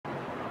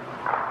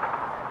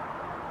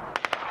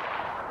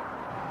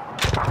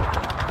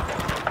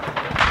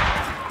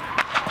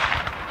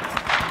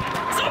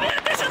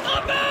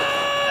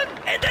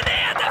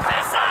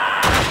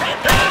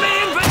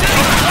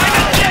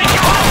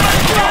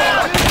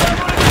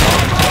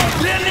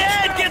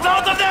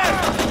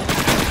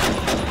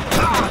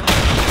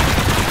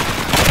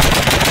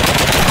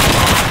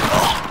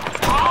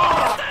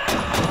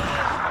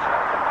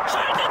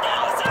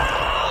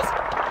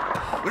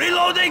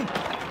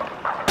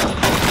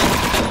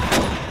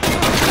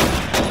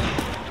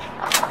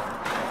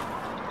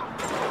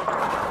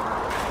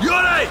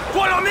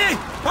me!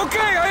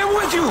 Okay, I am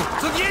with you!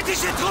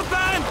 Sowjetische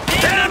Truppen!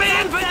 Enemy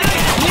infantry!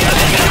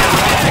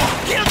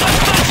 Kill the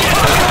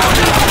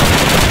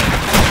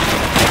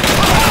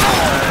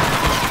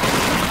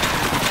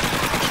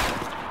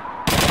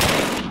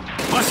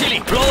Vasily,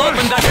 blow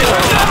open that door!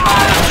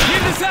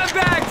 Give the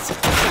sandbags!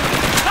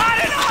 Not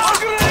enough!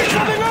 Grenade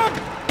coming up!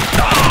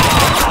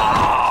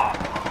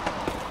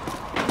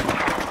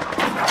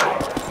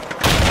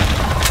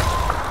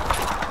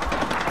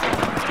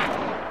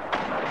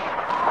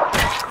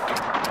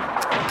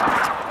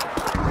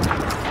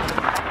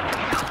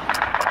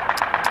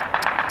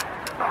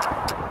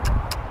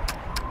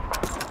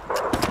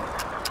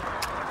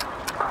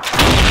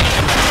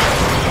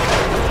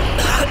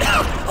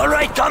 All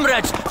right,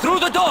 comrades, through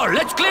the door.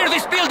 Let's clear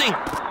this building.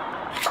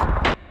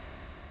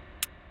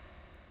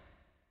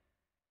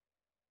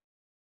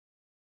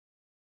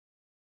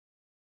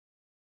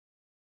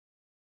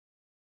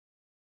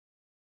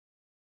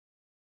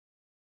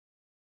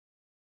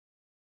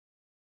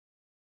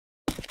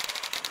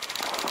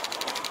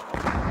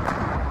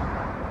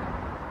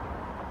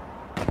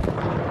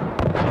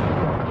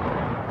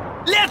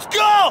 Let's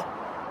go!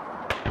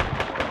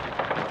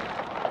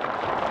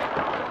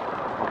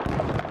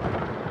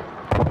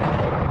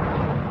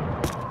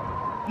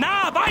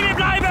 Na, bei mir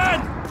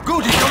bleiben!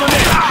 Gut, ich komme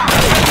mit!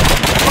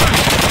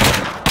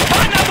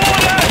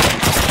 Wanderboden!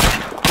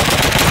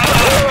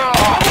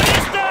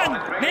 Kommunisten!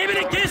 Neben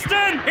den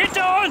Kisten!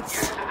 Hinter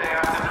uns!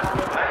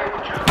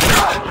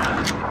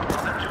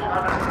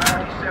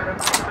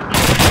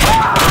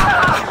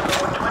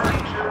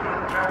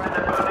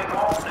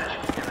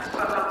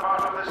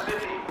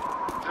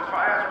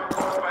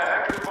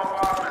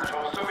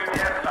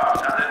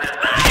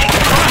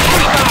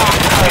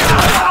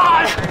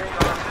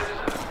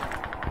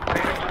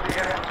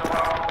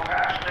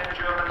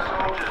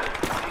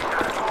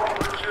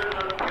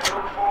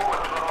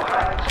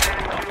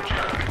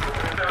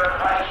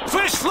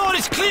 First floor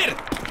is clear!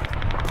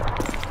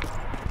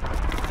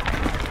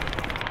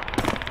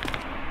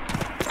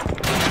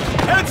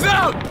 Heads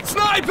out!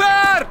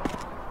 Sniper!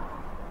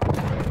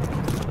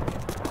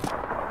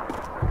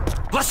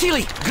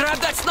 Vasily, grab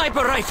that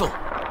sniper rifle!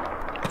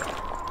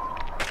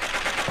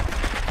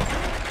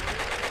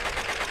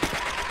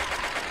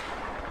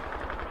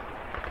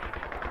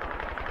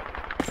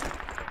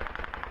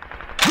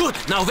 Good!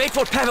 Now wait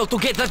for Pavel to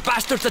get that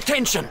bastard's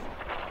attention!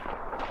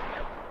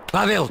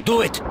 Pavel,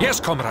 do it! Yes,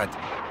 comrade.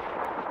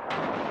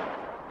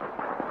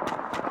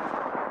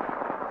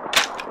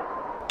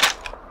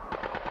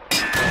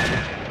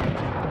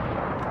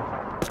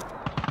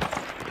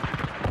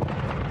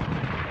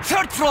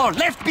 Third floor,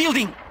 left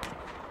building!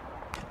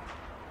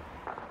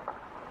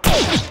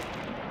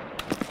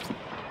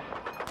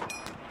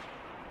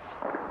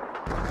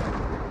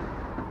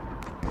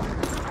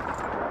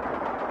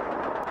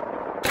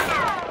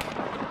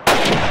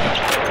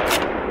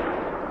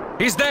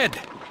 He's dead.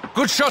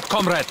 Good shot,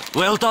 comrade.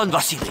 Well done,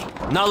 Vasily.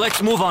 Now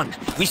let's move on.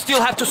 We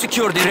still have to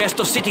secure the rest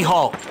of City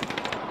Hall.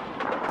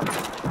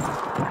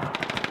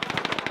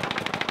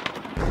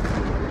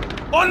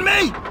 On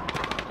me!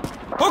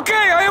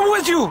 Okay, I am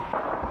with you!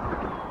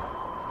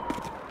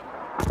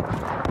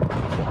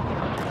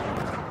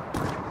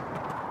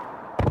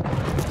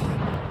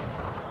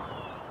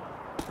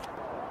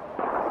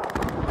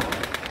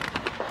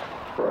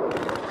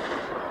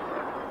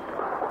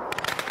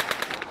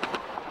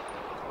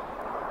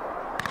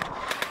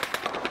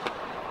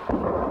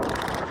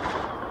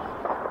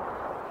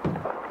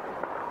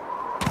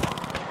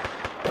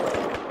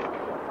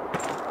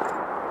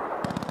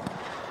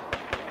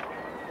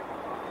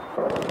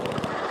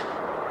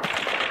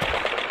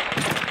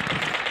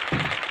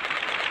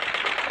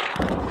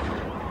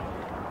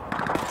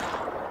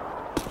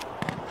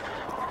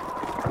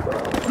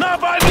 Na,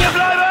 bei mir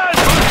bleiben!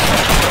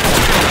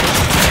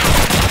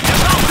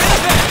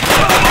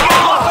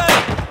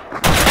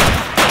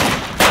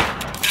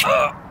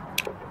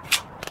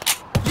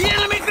 The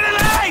enemy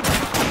grenade!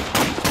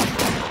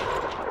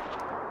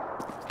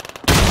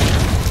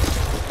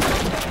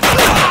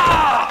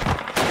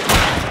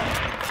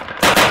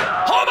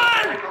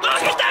 Homan!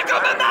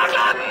 Nachrichtendeckung und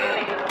Nachladen!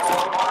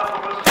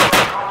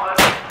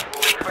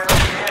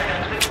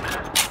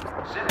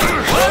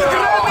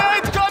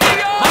 Grenade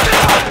coming up!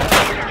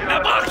 Er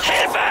braucht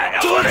Hilfe!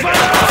 Er wurde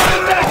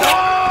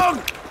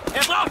getroffen!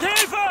 Er braucht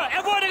Hilfe!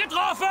 Er wurde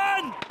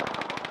getroffen!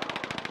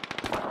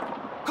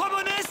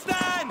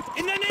 Kommunisten!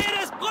 In der Nähe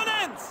des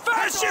Brunnens!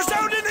 Fascists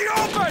out in the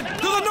open!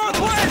 To the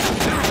northwest!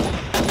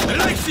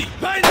 Alexei!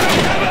 Find some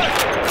cover!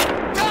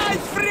 Die,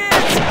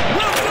 Fritz!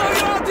 We'll throw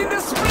you out in the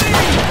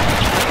spring!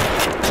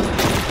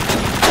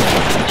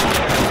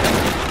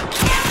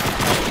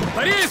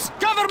 Paris!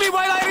 Cover me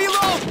while I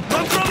reload!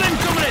 No problem,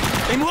 comrade!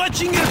 I'm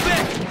watching your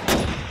back!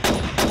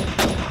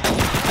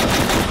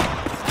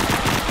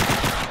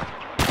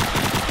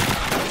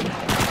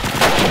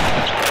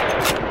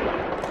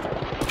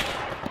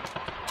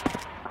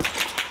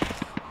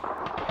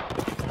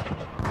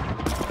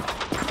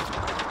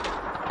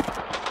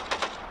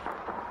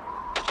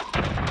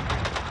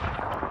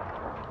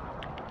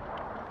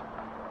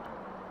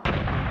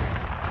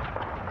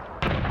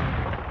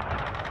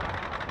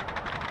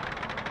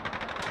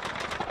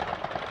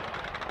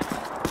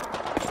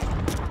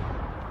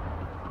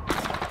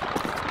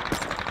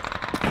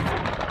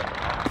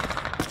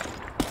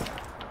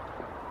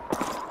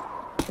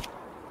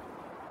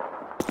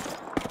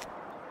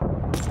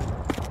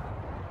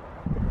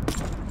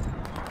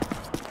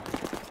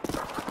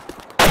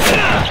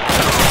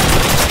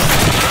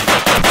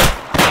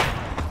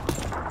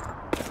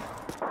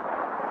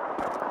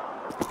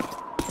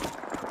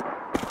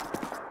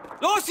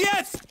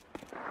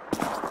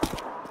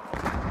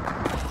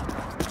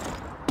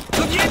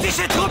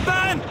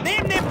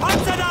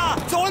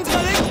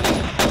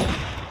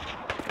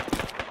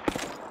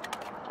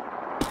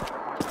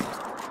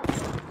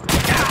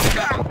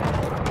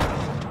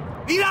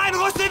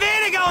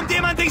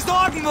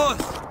 muss!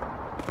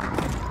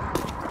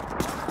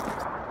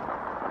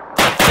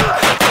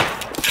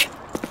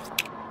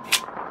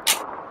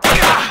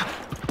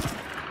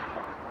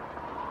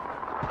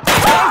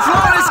 Ground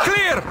floor is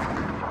clear!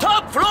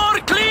 Top floor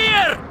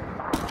clear!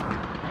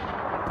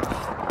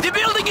 The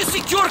building is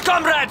secure,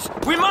 comrades!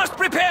 We must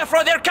prepare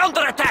for their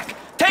counterattack!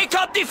 Take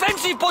up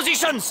defensive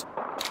positions!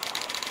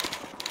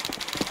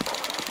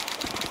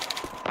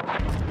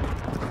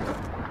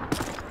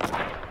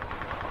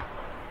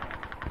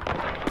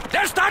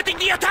 They're starting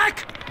the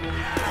attack!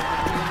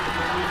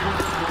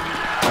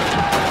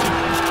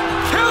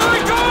 Here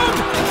they come!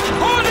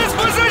 Hold this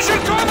position,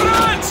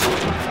 comrades!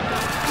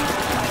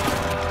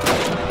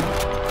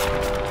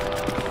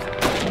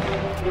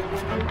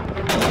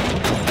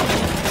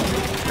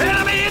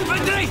 Enemy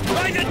infantry!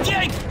 By the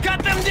tank! Cut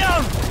them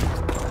down!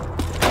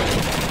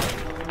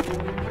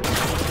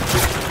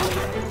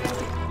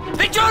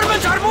 The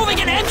Germans are moving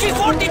an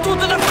MG-42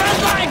 to the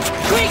front lines!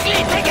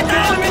 Quickly, take it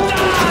down!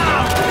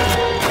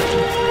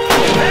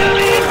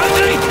 Enemy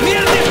infantry!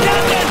 Near the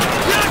cannon!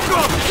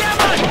 Yakov! Come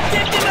on!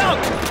 Take them out!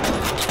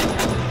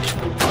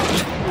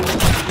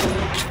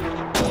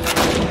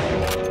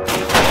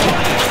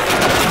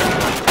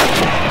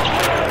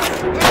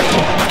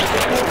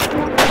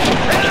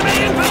 Enemy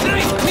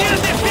infantry! Near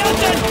the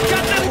fountain!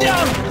 Cut them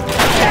down!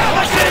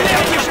 Was ist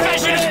denn you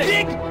specialist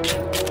dick?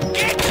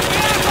 Geht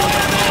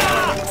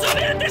Feuerwehr!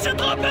 Sowjetische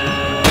Truppe!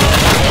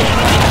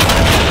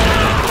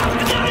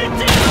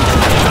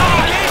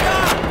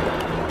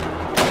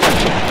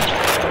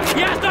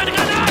 Jetzt ein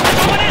Granat!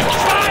 Kommunist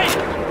Schwein!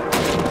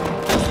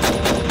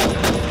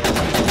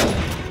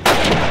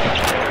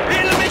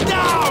 Enemy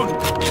down!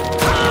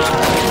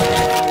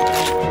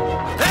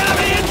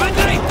 Enemy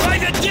infantry! By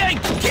the tank!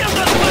 Kill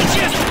those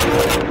bushes!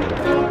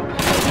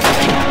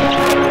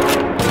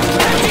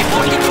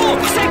 MG-42!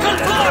 Second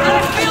floor!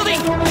 Left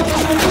building!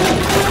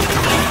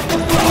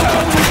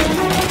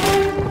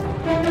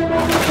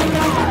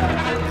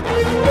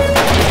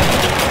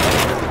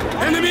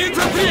 Enemy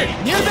infantry!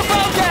 Near the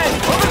fountain!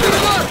 Over to the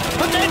north!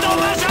 Potato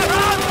masher,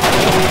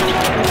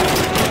 run!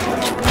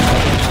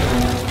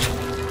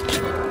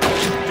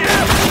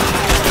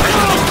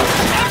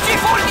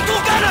 MG-42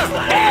 gunner!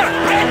 Here!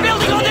 Red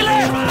building on the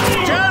left!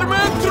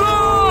 German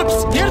troops!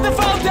 Near the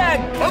fountain!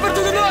 Over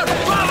to the north!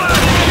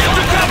 Get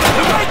to cover!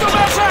 Potato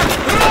masher!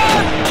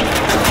 Run!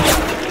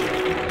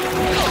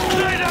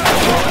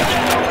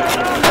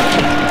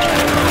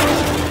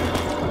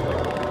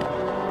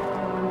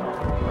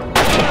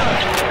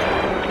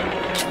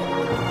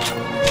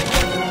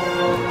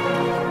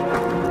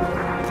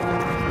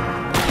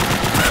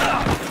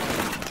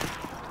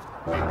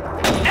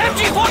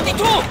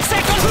 MG-42!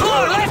 Second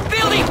floor! Left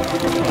building!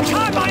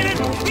 Carbine!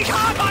 Die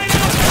Carbine!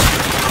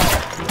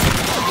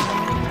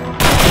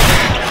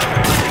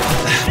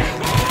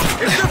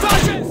 It's the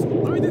fascists!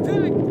 By the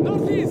tank!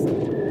 Northeast!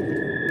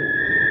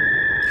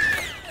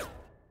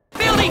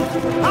 Building!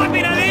 Hab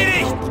ihn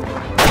erledigt!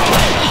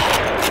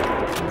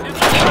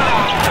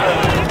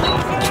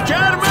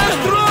 German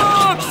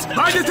troops!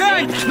 By the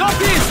tank!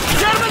 Northeast!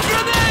 German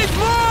grenade!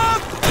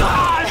 Move!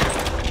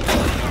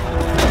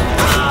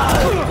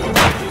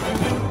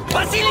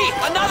 Vasily!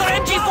 Another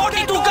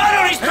MG-42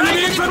 gunner is trying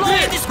Enemy to deploy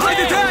infantry! in the By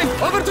the square! tank!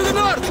 Over to the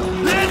north!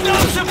 Let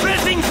off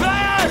suppressing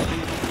fire!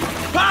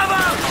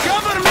 Cover!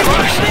 Cover me!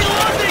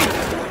 Reloading!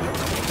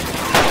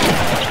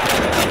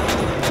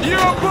 You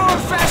poor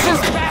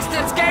fascist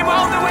bastards came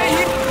all the way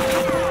here!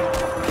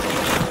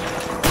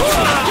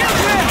 Kill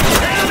them!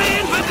 Enemy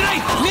infantry!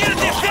 Near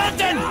the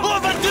fountain!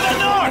 Over to the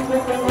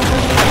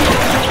north!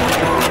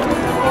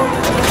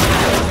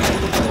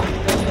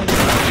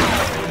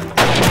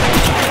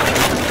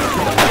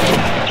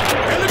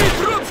 Enemy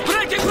troops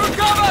breaking through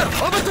cover!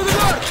 Over to the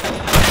north!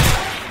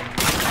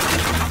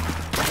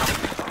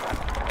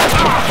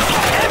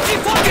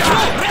 MG-42!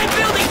 Red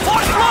building!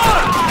 Fourth floor!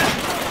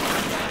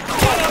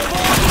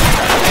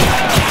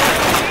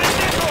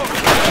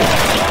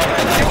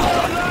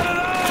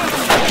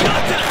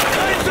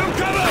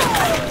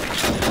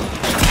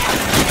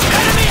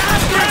 Enemy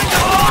airstrike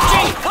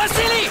approaching!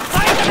 Vasily!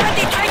 Find an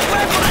anti-tank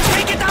weapon and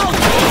take it out!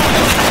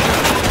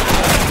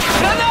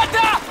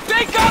 Granata!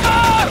 Take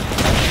cover!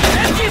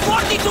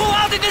 MG-42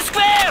 out in the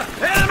square!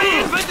 Enemy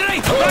infantry!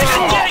 By the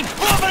tank!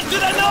 Moving to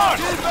the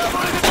north!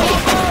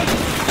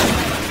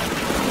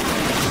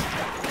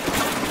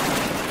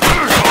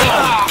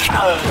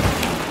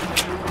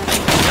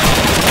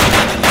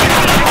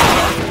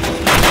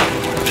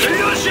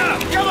 Ilyusha!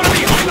 Cover me!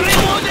 I'm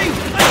reloading!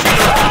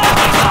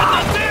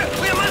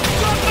 We must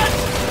stop it!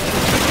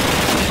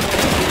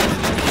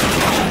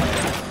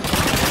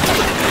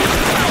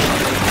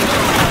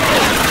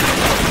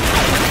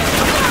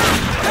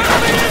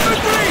 Enemy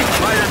infantry!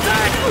 By the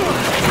tank!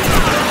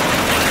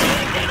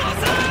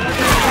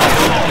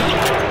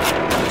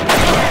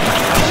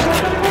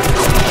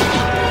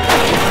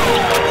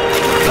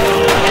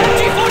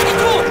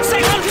 MG-42!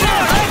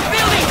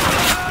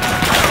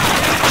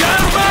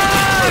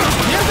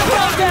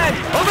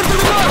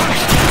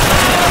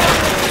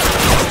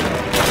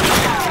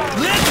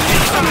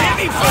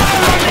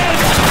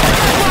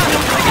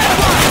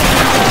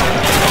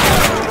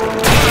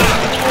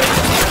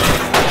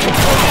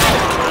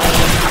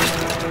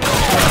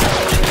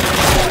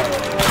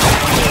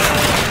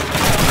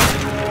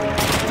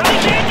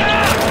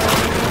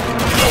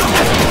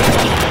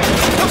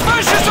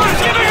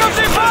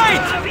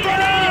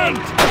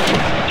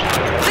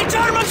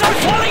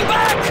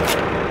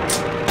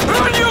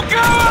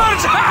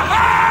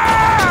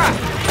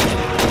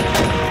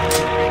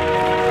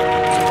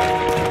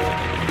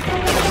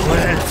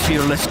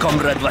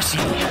 Comrade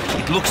Vasily.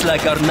 It looks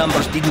like our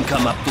numbers didn't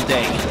come up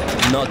today.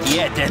 Not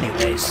yet,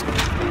 anyways.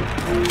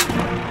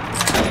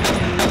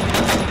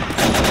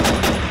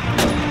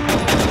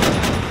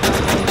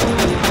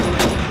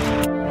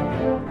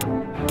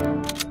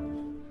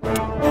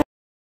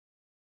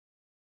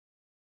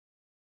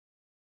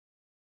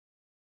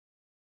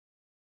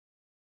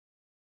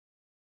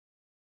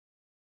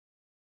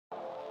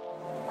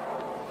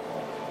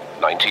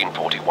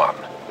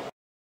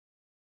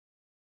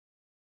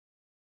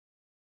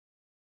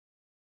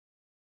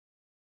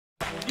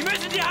 Die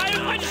müssen die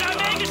heilfreundliche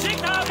Armee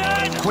geschickt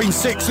haben! Queen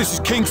 6, this is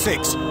King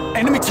 6.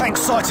 Enemy tank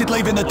sighted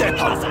leaving the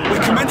depot.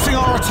 We're commencing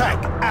our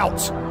attack.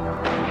 Out.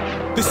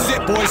 This is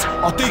it, boys.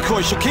 Our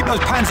decoys should keep those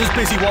panzers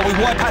busy while we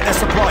wipe out their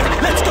supplies.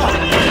 Let's go!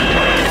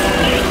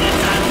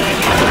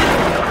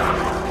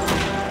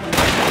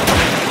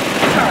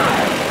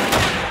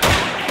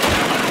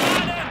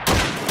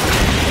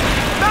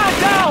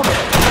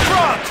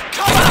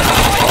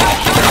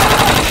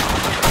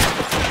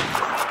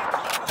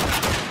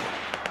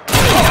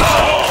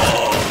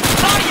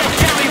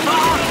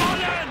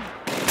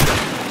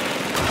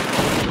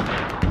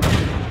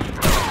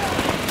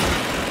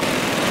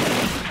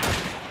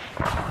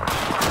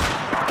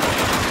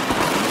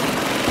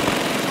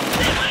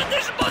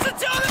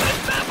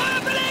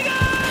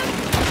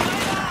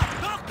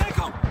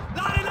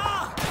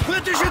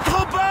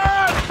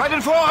 Bei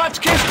den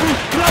Vorratskisten!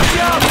 Platz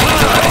ab!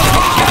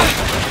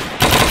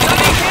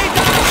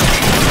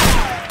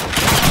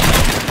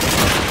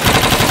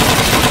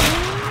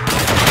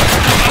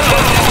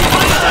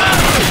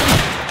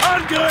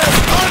 Angriff!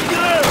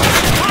 Angriff!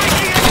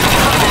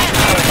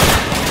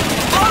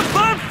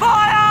 Open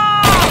fire!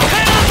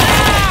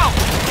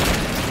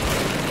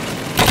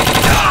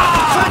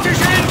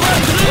 Kritische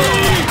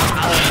Infanterie!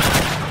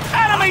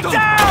 Enemy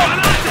down!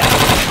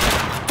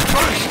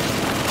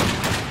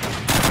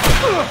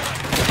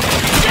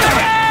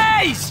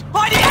 Jerry's!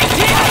 By the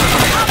 18th!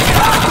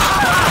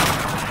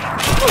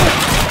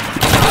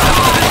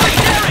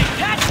 Jerry,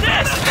 catch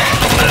this!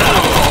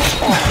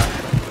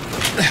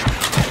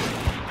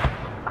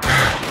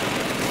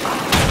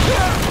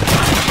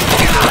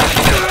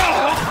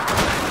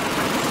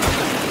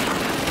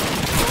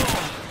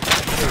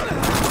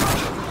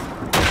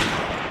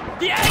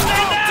 Die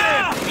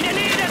Engländer! In der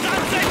Nähe der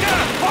Sandsäcke!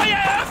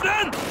 Feuer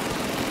öffnen!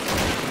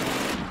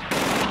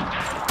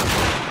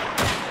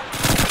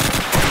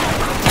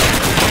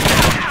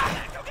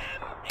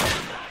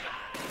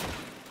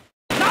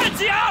 Halt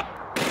sie ab!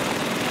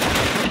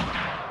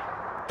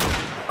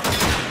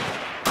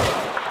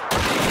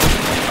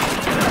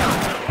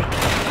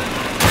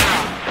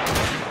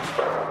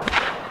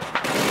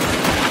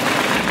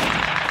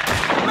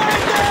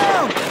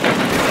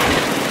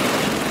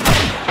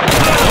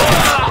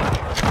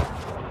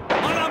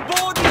 Mann am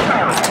Boden!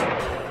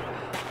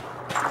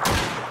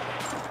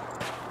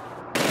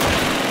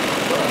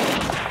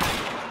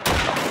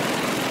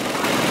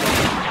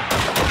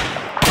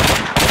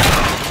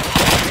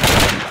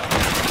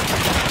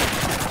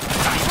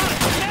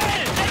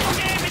 Schnell! Deckung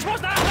geben! Ich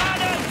muss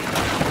nachladen!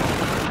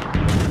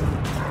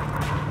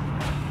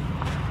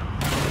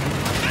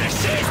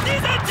 Erschießt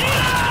diese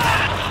Tiere!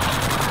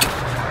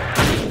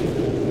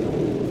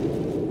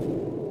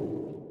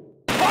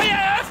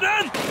 Feuer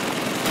öffnen!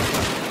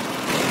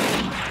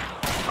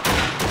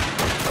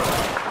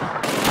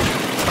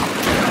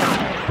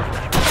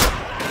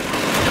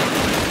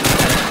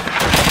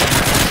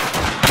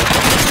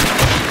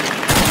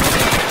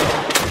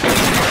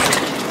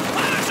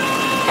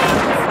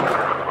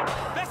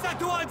 Besser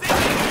du als ich!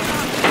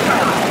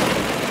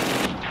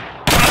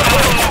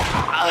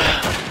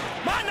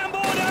 Mann am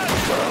Boden!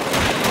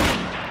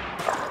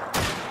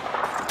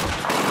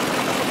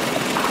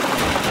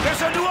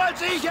 Besser du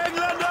als ich,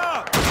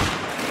 Engländer!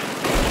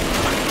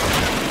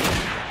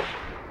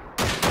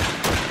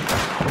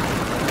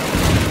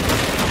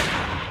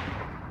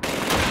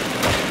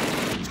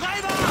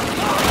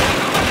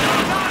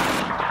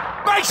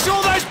 Make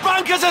sure those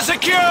bunkers are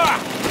secure!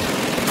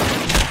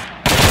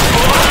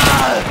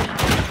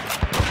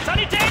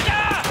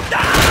 Sanitäter!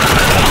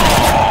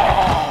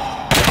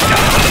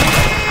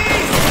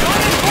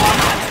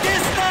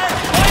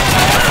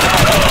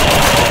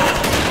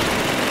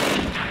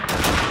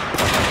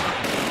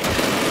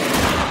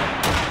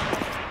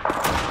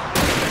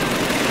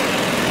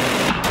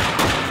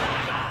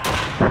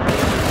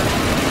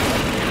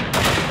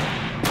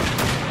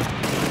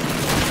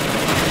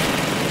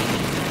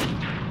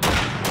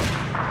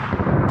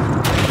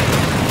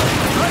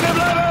 Drinne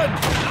bleiben!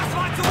 Das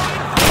war zu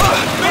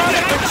einfach!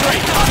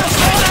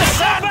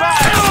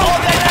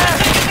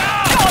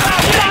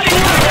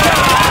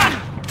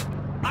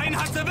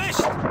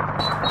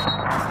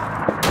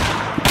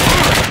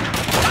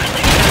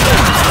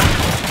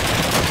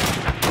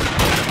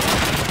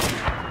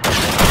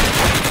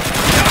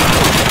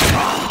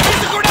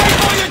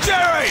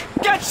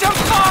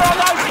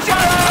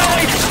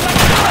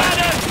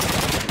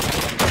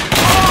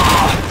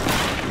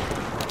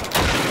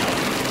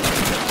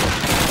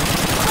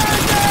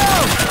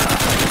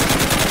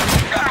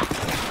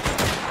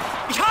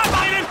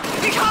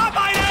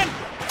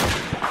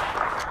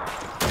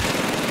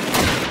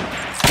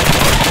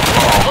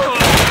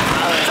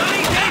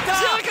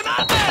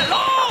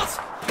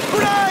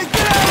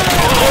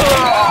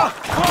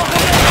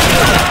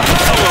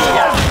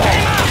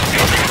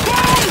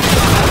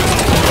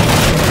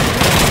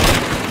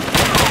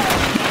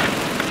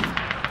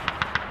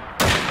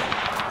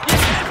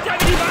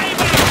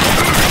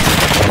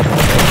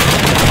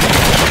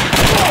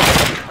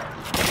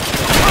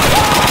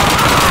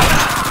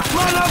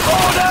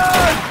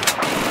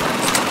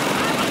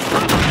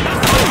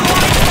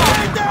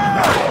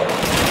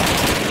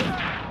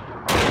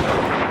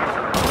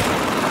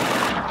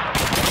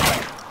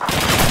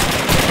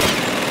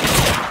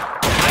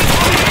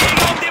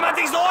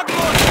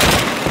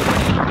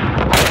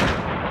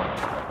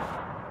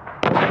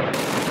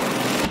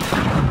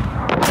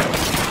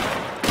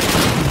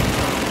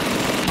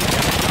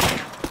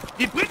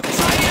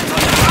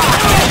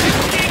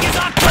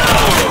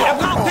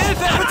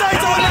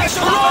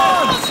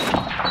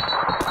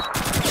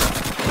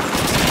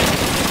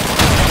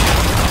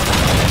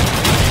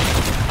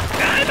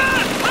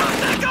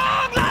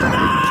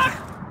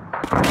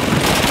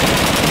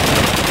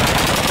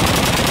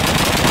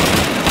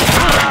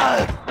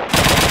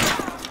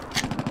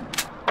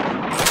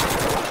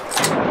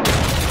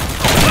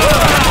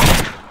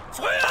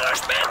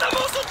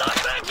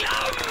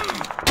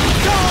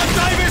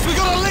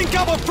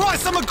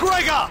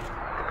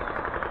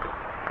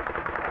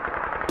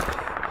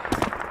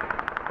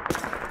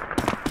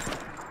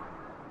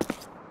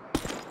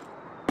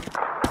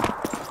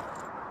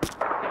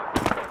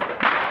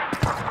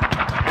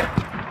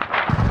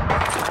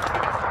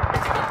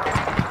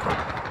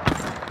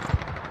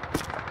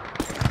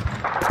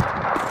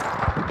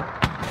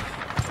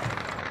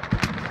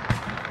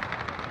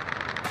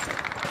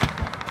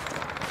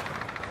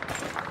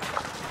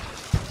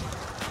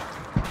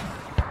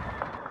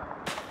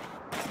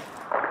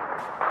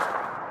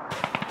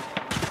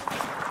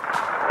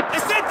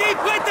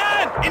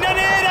 In der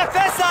Nähe der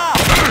Fässer!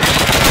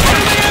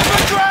 Enemy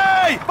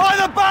infantry! By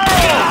the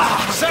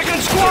barrel!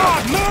 Second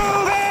squad,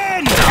 move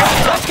in!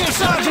 Let's give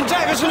Sergeant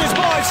Davis and his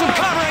boys some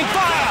covering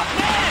fire!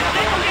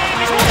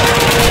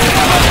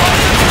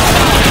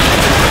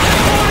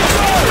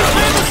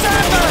 Clear the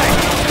sandbag!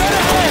 Get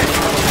ahead!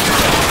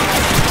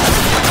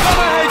 Come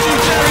ahead, you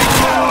Jerry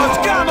cowards!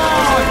 Come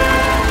on!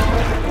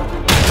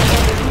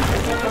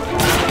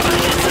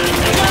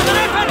 German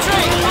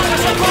infantry! On the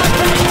supply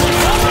base!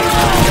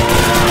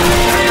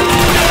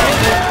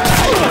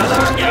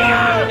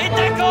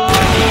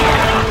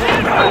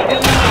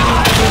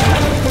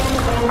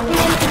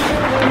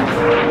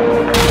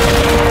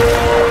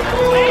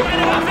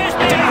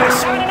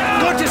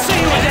 Good to see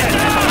you again!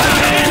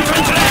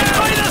 Infantry!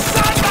 By the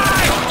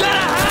sandbag! Get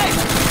ahead!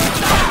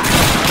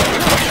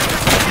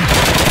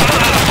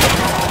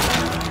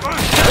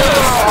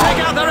 Take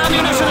out their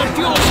ammunition and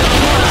fuel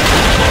stocks!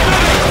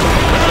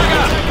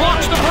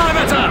 Watch the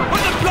perimeter!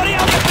 What the bloody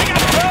hell do you think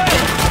I'm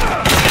doing?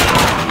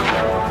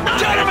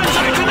 Gentlemen,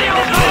 take to the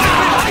open!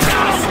 Behind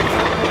us!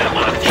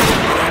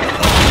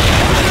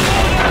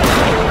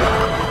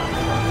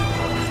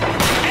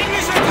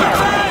 English are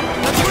confirmed!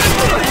 Let's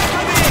win!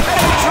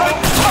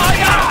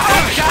 Fire!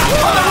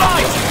 On the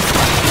right!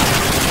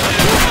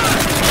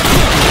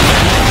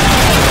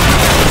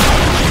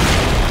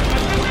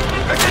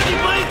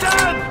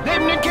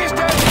 Neben den Kisten!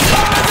 Up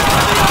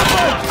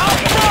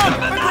front!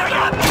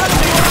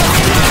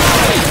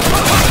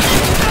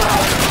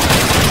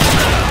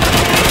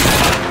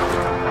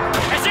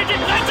 Es sind die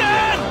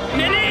Briten!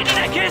 Wir liegen in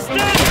der Kiste!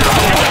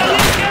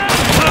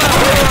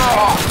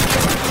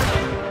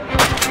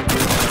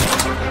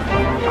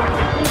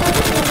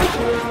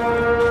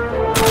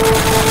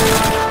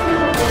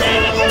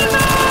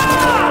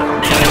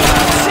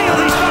 Seal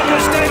these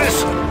bunkers, Davis!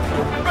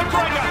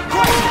 McGregor!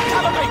 Quick!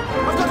 Cover me!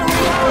 I've got to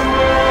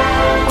reload!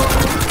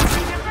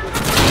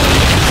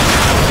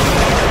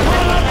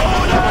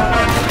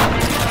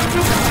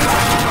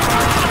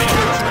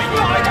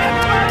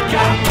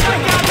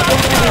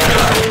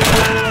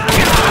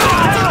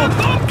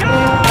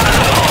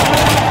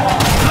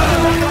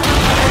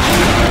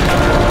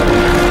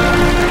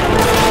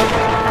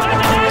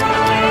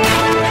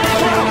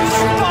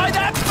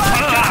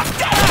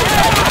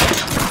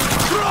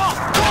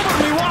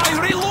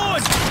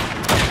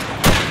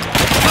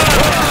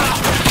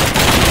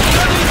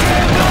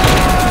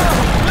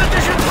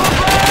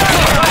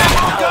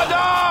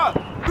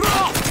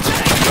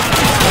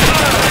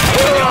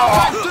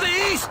 To the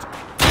east!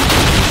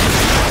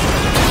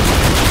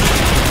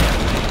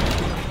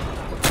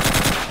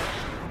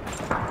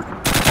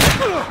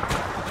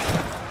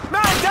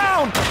 Man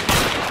down!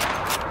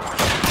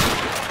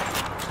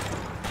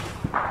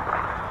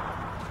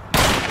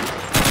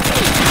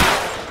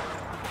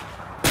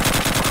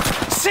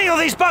 Seal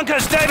these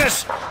bunkers,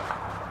 Davis!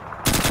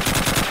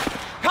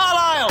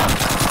 Carlisle!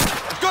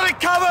 Got it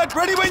covered!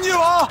 Ready when you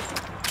are!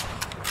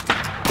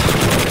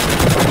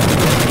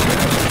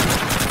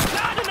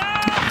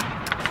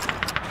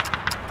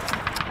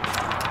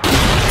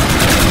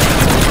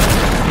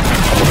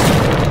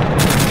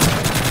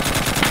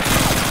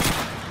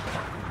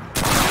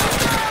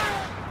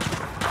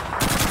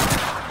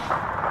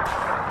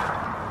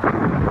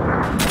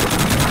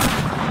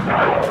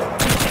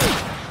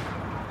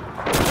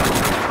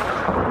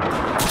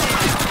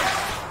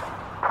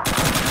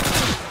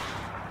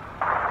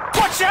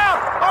 Watch out!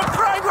 I'm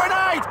throwing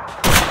grenade!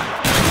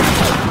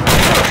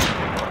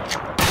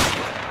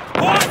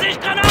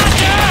 Vorsicht, Granate!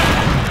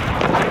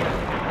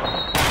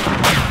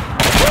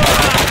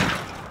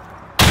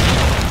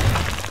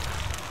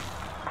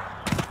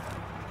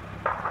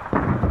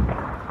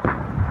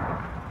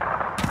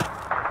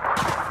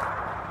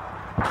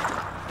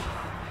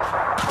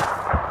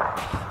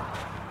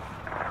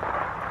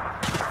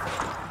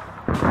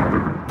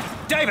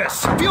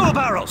 Davis, fuel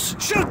barrels!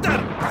 Shoot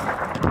them!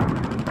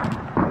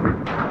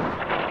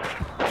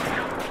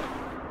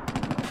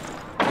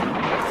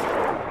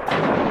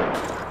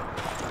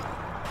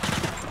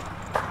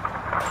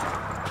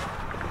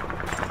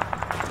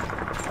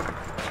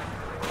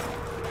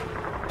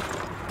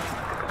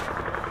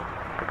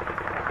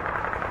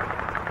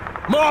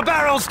 More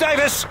barrels,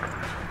 Davis!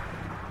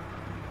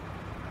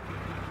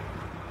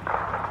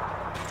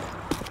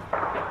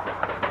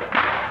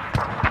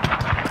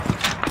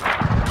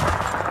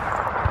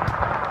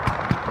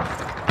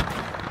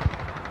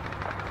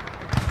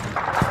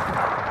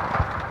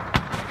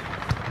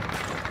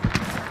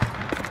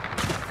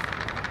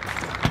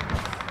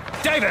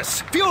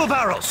 Davis, fuel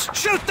barrels!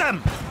 Shoot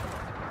them!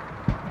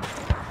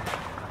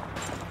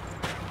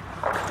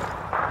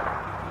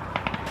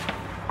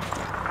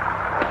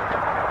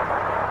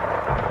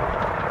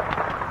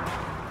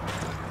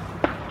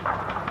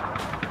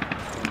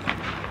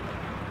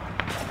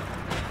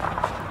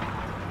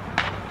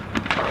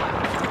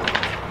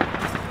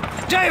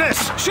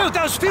 Davis, shoot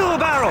those fuel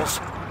barrels!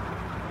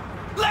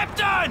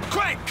 Left on!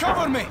 Quick,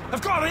 cover me!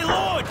 I've got to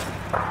reload!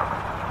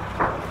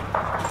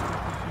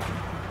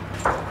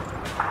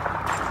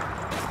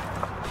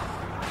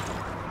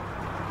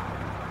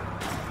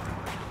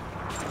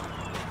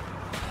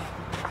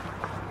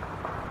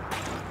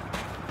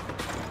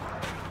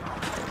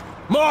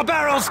 More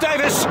barrels,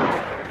 Davis!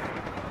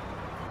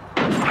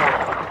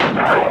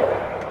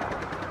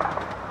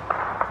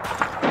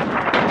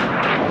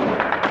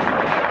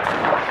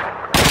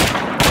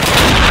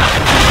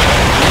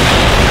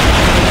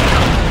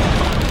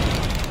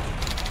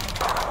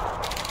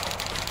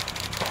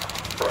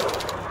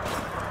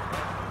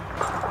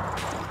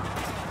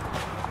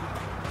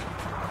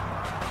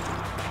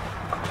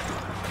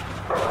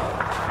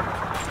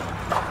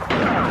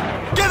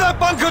 Get that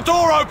bunker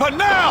door open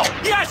now!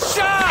 Yes,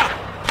 sir!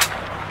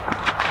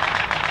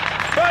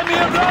 Bei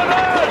mir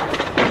bleiben!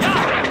 Ja,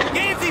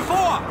 gehen Sie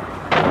vor!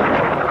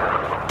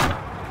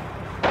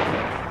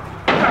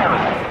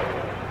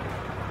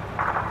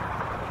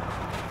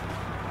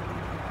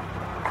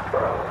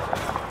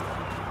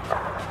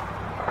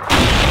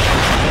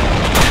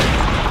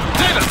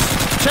 Davis,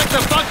 check the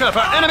bunker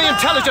for enemy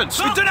intelligence.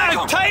 We don't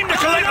have time to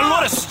collect a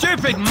lot of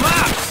stupid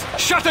maps!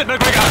 Shut it,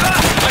 McGregor.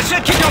 I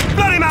said keep your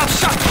bloody mouth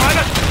shut,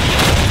 Private!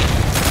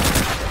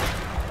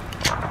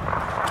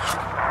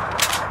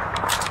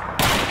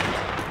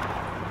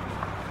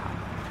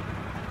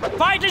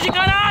 Feindliche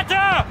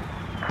Granate!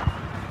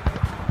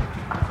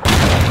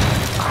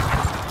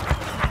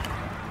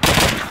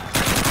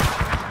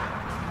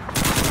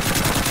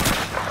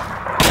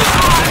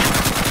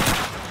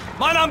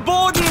 Mann am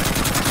Boden!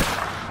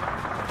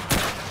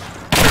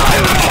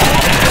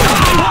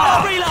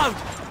 Reload!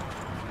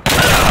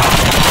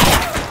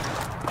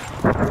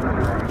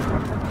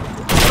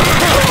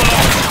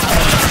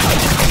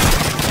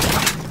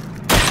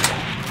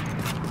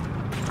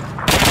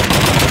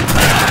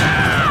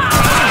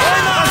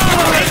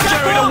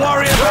 Jerry the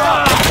warrior!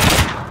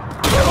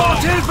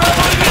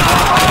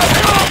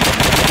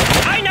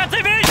 Einer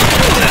erwischt!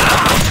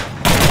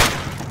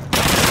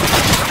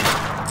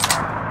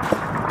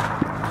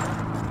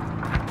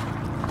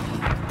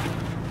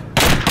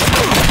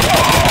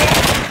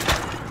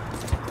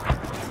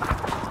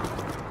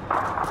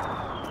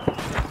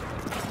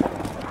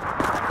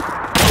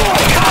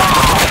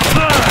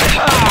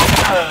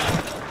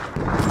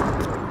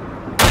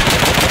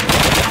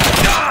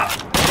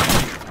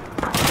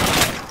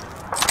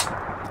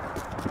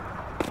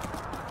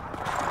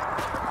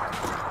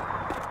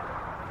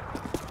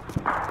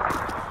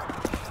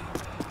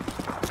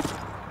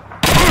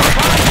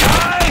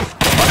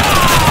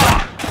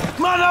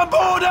 Mann am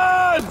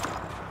Boden!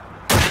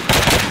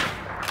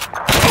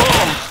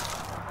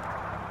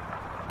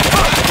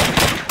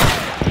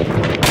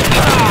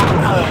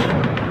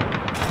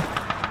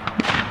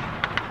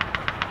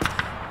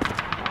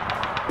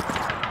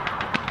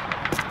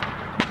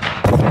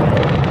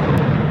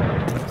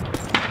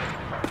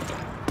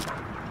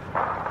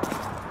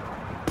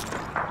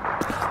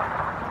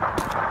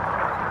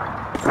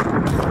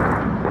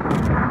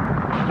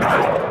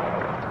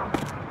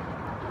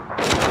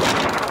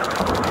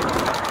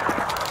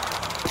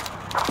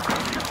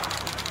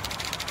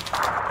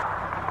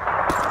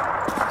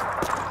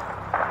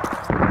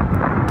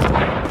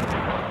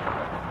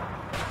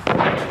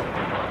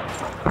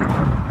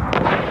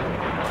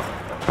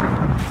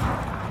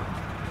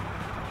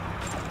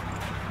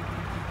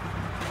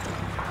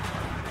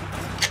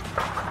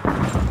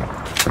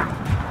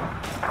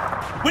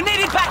 We're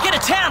needed back into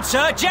town,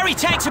 sir. Jerry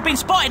tanks have been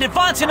spotted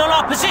advancing on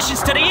our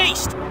positions to the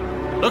east.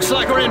 Looks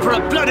like we're in for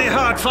a bloody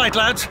hard fight,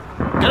 lads.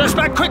 Get us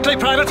back quickly,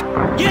 Private.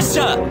 Yes,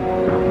 sir.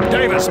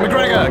 Davis,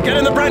 McGregor, get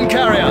in the Bren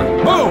carrier.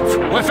 Move!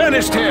 We're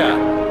finished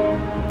here.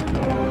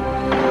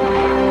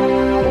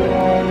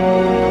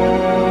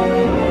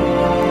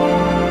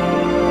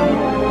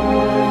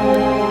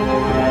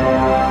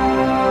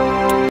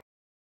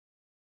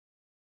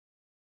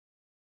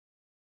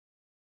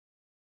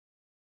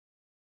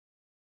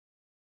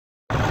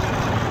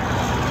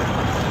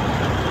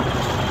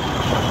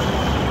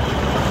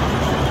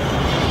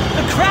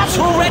 The Krauts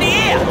are already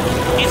here.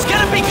 It's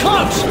gonna be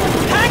close.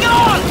 Hang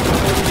on!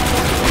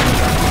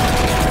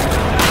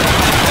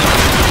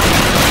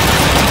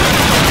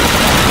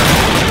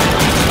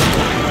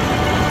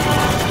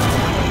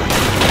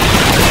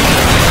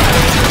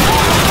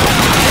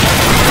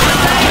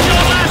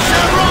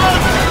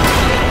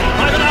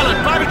 Private Allen,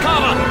 Private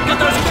Carver, get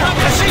those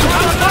machine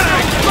gun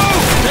firing!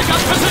 Move! Take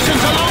up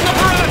positions along the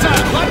perimeter!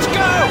 Let's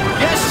go!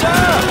 Yes,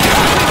 sir!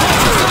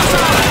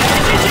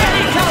 It's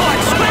Eddie Coward!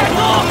 Square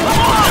more!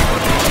 Come on!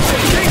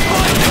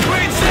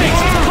 Green 6!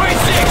 Green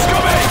 6!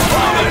 Coming!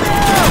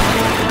 Forward!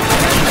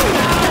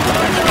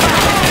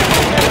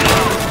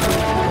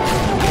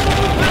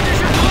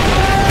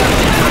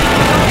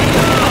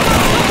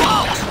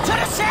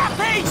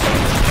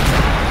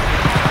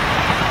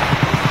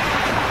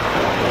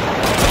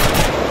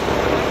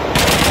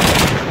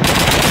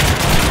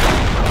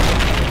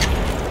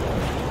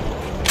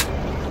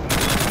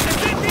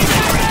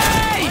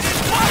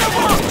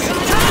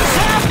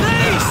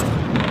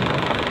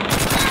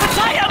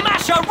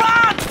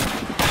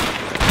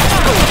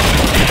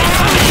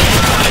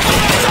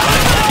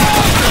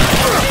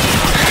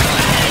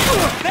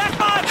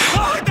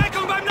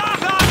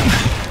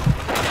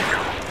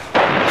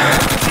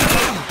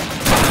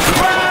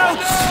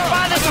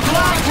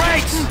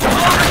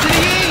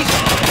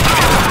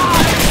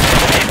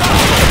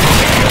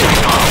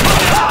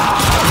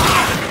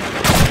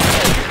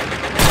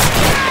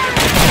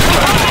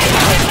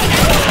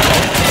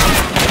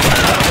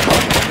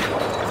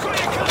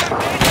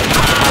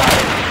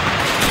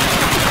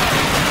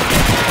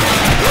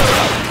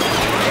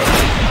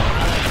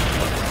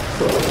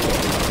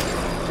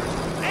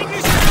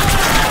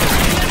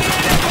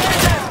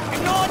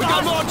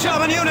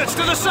 units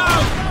to the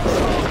south!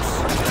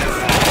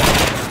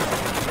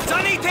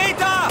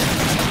 Sanitäter!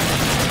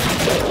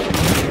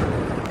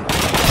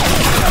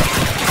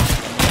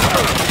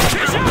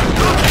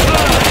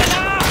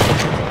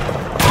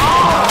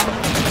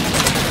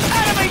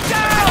 Enemy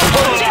down!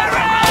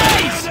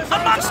 Jerry's!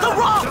 Amongst the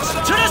rocks!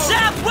 To the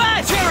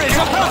southwest! Jerry's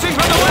approaching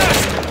from the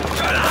west!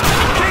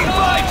 King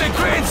 5 to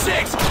Grade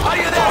 6! Are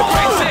you there,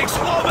 Grade 6?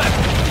 Over!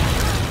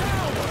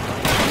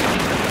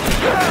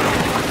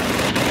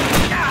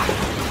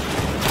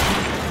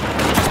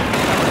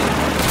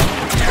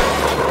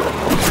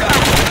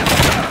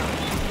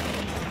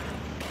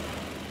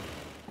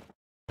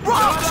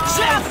 Rocks!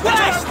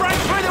 Southwest! Break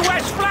through the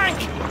west flank!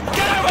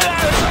 Get over there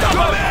and stop him!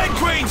 Come in,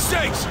 Green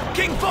 6!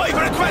 King 5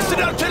 requested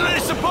artillery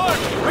support!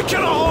 We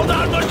cannot hold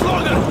out much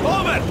longer!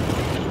 Over!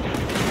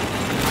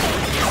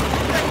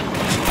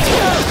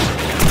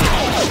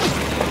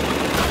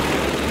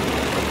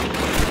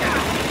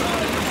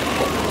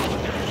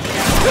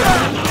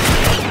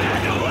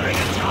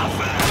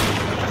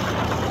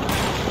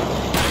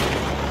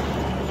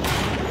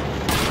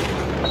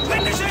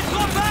 Finish it,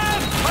 Truppen!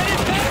 Meine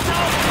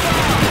Felder!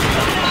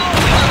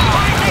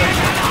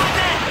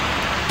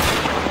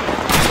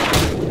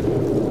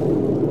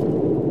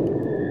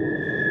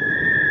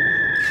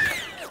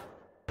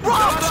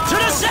 Rocks! To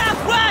the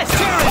southwest!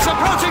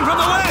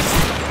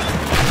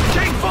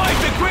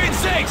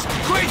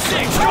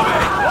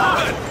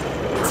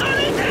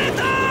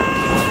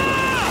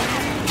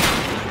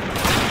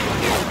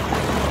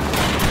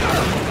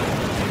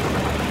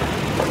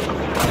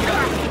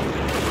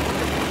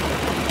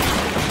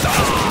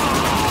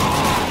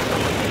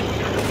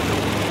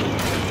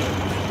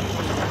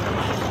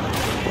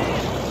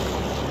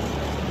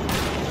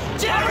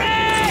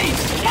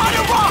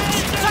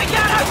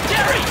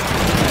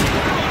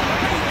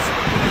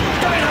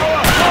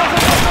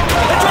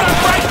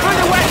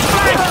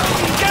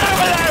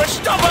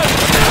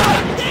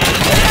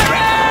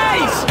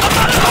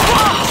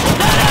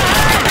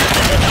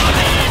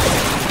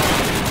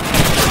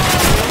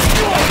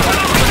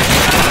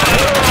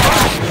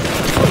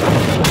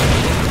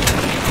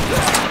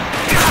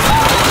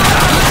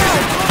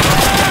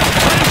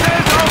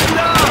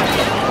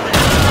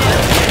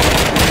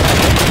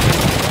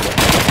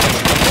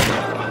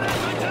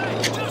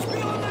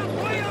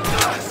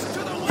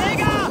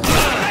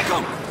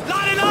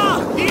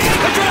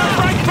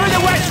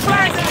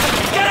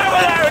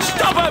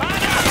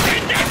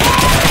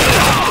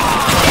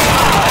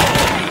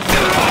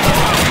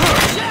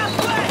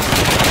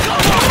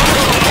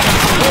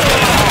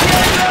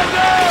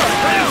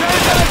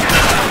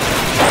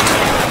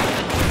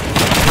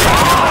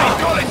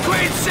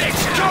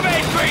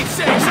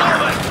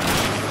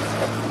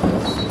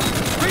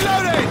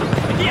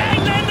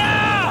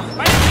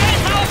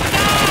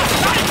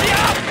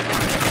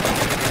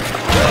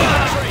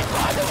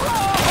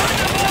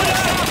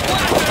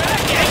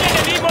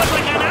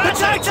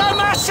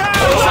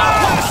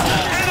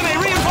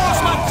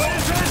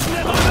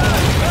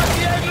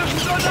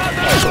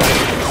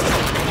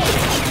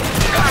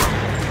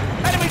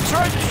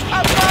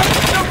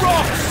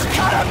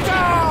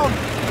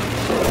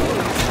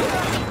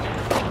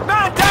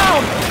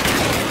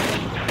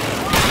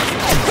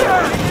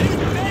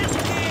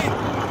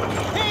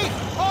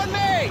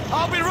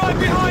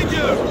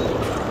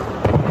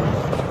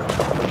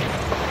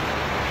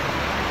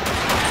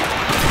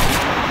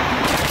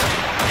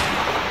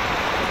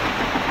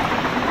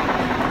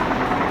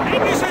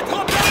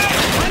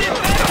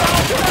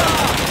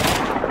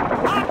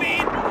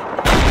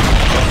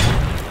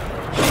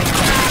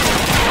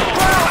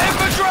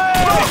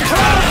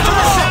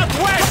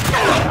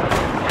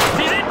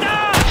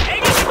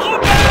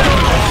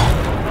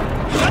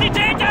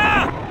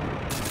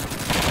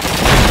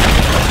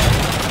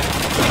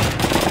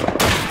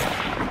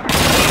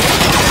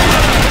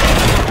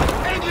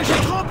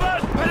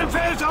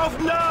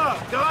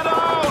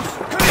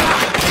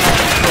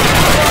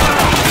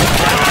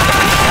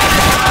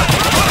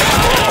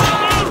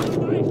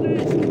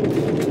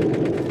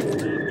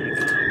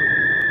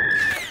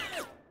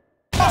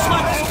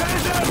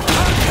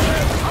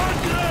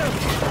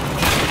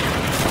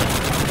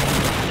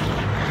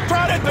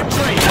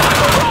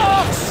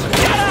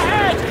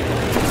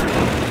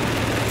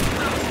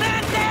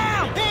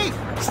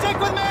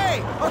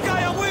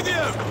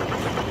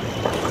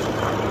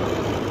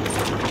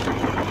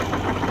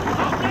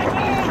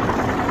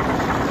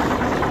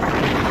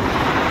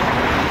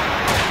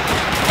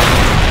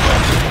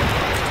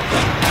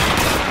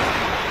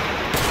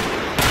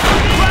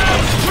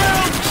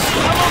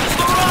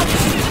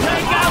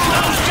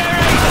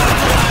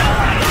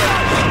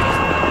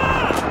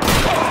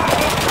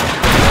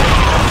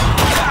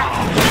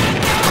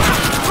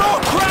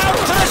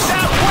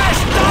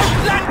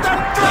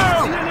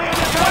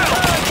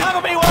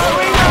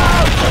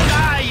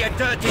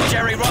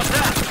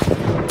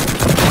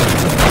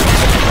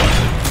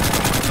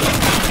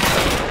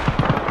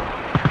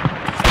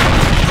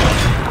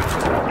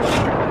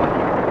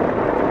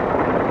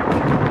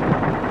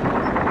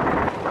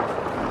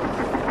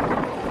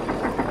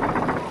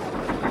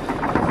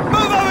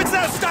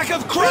 attack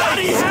of cranes!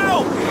 Bloody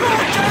hell!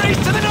 More Jerry's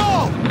to the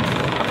north!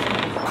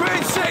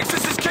 Crane 6,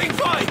 this is King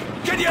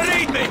 5. Can you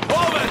read me?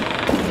 Over.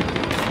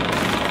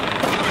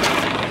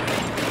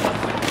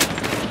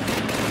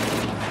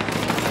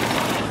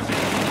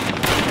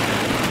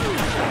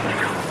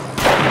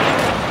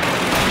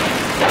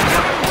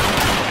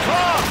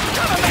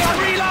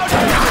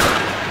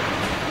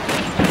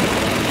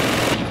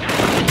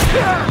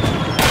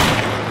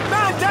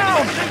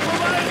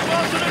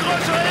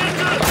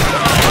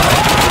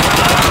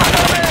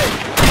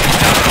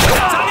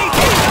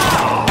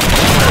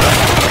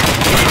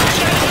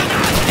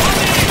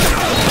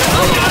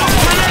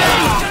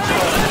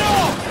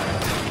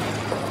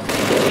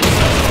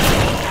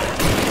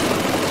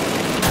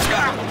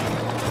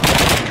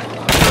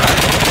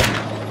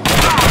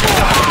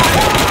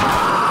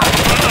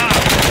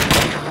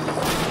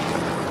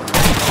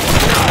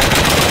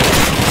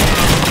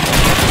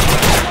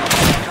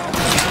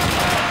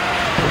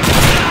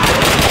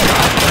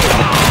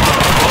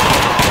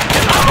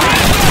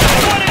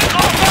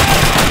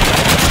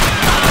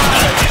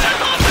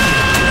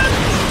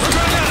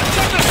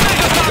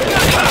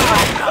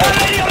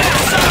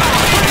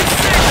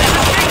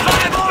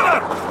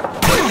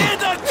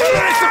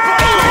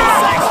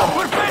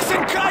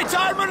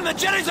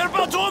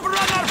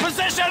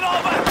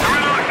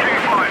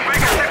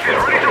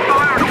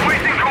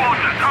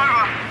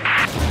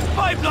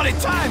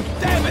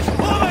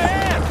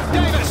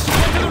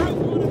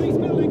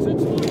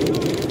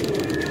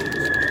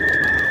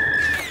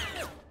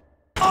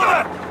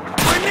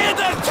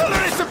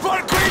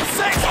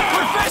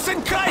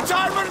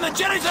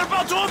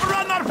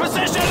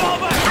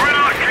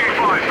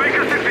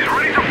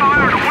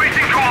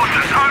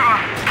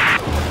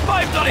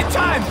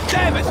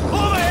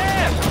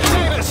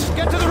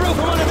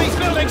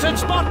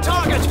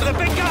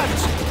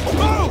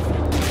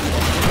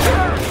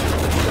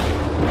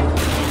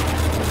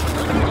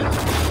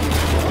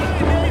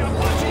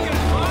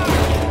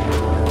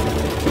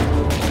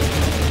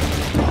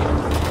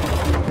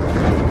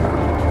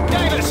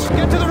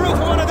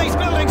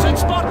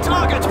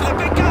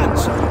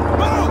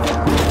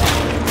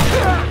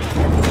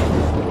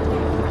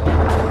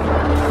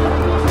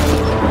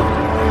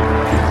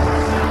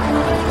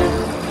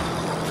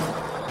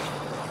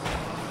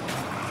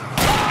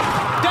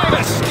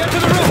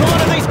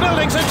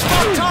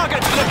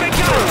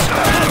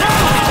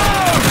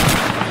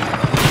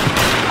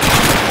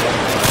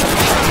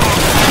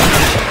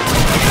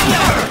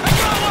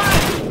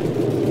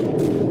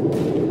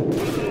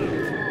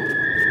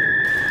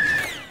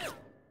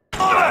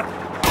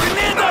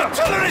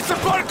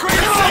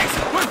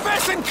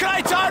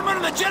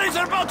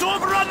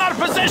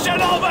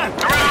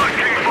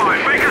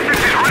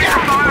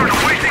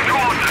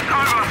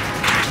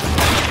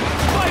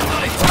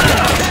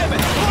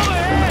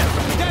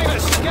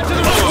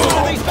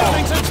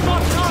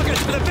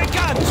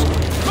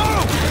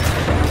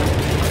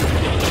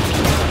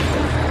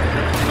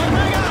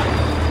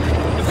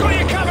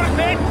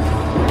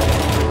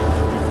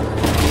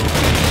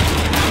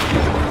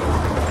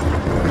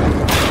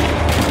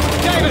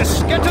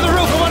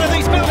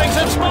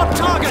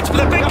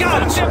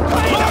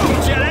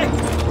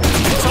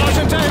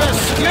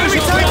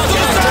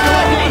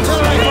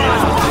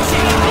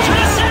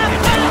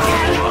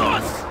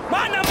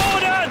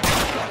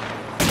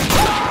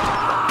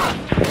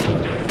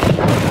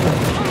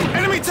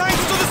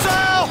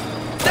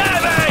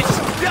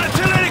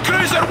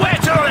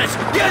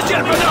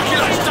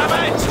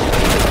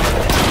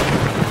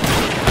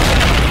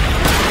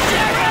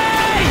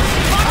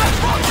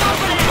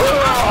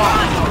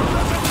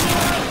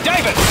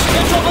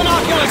 Get your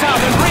binoculars out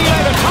and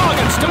relay the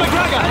targets to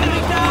McGregor!